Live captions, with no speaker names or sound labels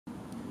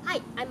Hi,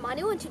 I'm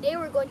Manu, and today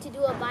we're going to do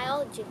a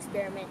biology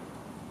experiment.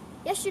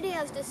 Yesterday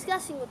I was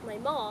discussing with my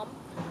mom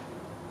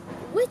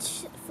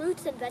which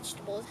fruits and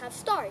vegetables have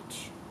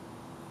starch.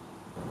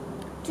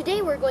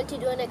 Today we're going to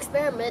do an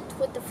experiment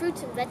with the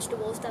fruits and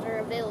vegetables that are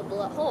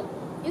available at home.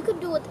 You can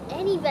do with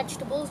any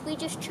vegetables, we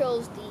just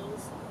chose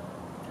these.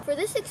 For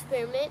this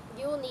experiment,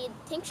 you will need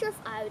tincture of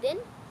iodine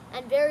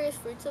and various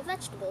fruits and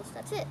vegetables.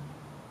 That's it.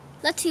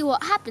 Let's see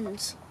what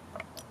happens.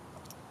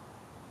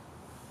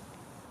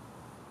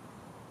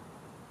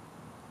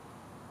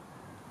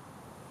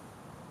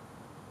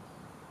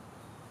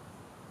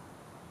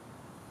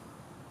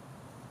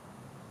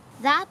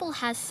 The apple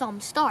has some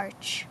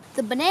starch.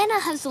 The banana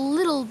has a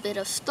little bit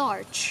of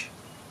starch.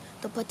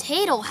 The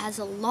potato has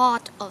a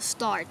lot of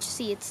starch.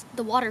 See,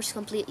 the water's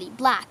completely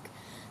black.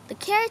 The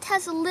carrot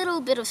has a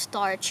little bit of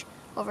starch.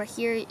 Over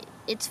here,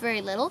 it's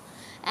very little.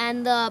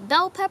 And the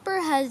bell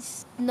pepper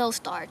has no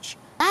starch.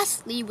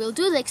 Lastly, we'll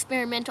do the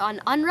experiment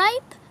on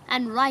unripe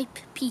and ripe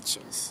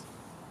peaches.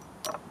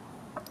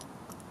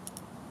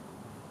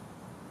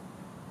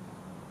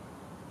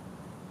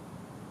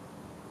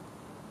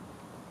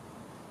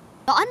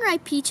 The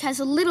unripe peach has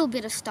a little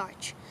bit of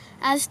starch.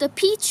 As the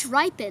peach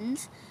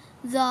ripens,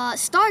 the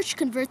starch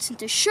converts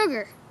into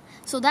sugar.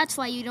 So that's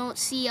why you don't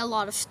see a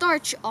lot of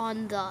starch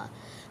on the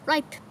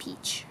ripe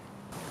peach.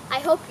 I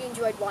hope you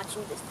enjoyed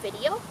watching this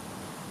video.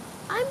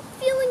 I'm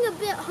feeling a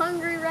bit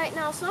hungry right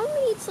now, so I'm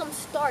gonna eat some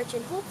starch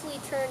and hopefully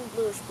turn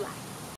bluish black.